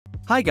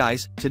Hi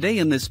guys, today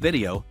in this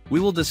video,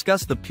 we will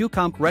discuss the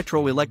Pukomc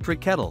Retro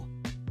Electric Kettle.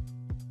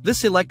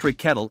 This electric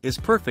kettle is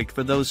perfect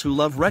for those who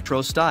love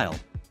retro style.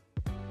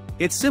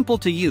 It's simple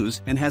to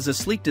use and has a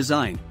sleek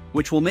design,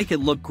 which will make it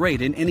look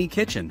great in any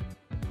kitchen.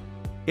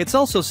 It's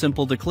also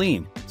simple to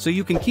clean, so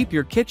you can keep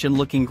your kitchen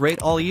looking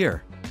great all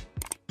year.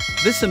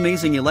 This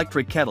amazing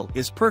electric kettle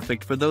is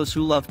perfect for those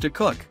who love to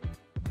cook.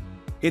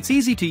 It's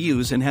easy to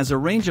use and has a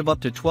range of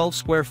up to 12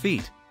 square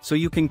feet, so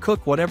you can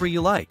cook whatever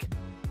you like.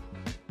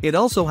 It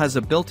also has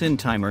a built-in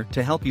timer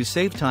to help you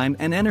save time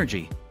and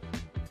energy.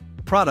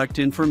 Product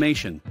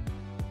information.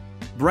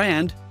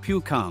 Brand,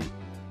 Pukomc.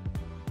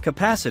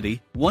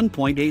 Capacity,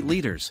 1.8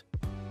 liters.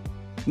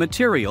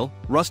 Material,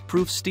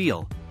 rust-proof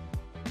steel.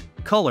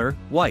 Color,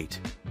 white.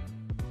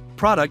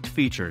 Product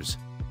features.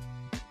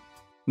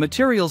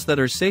 Materials that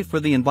are safe for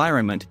the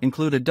environment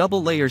include a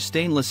double-layer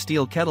stainless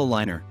steel kettle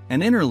liner,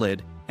 an inner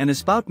lid, and a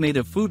spout made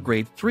of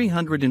food-grade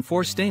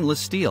 304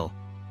 stainless steel.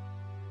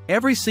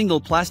 Every single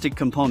plastic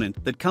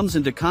component that comes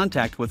into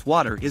contact with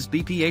water is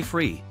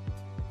BPA-free.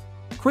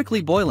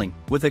 Quickly boiling,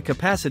 with a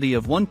capacity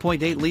of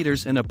 1.8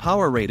 liters and a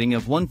power rating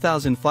of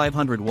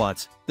 1,500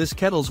 watts, this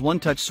kettle's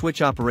one-touch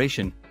switch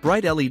operation,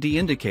 bright LED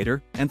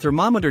indicator, and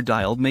thermometer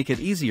dial make it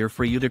easier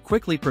for you to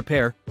quickly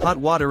prepare hot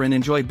water and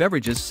enjoy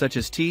beverages such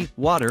as tea,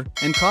 water,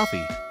 and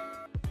coffee.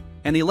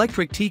 An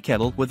electric tea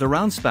kettle with a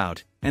round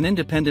spout, an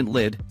independent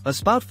lid, a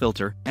spout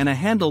filter, and a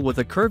handle with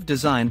a curved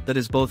design that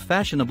is both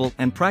fashionable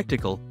and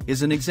practical,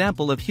 is an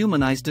example of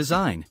humanized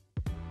design.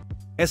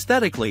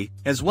 Aesthetically,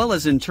 as well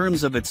as in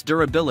terms of its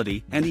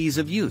durability and ease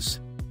of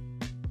use.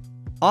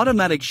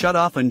 Automatic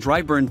shut-off and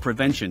dry burn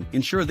prevention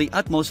ensure the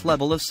utmost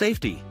level of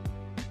safety.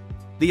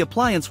 The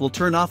appliance will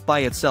turn off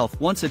by itself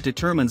once it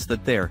determines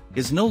that there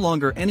is no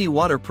longer any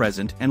water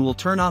present and will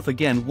turn off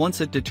again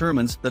once it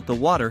determines that the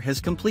water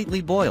has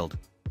completely boiled.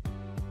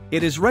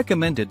 It is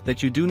recommended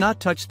that you do not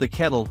touch the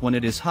kettle when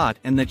it is hot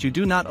and that you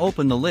do not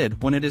open the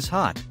lid when it is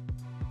hot.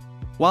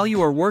 While you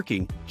are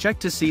working, check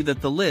to see that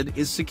the lid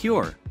is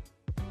secure.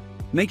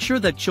 Make sure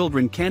that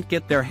children can't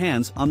get their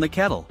hands on the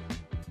kettle.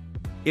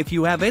 If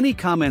you have any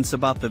comments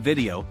about the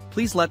video,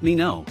 please let me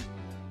know.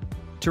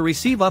 To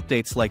receive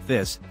updates like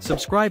this,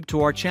 subscribe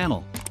to our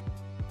channel.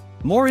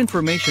 More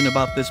information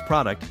about this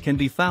product can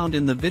be found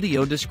in the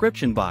video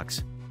description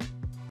box.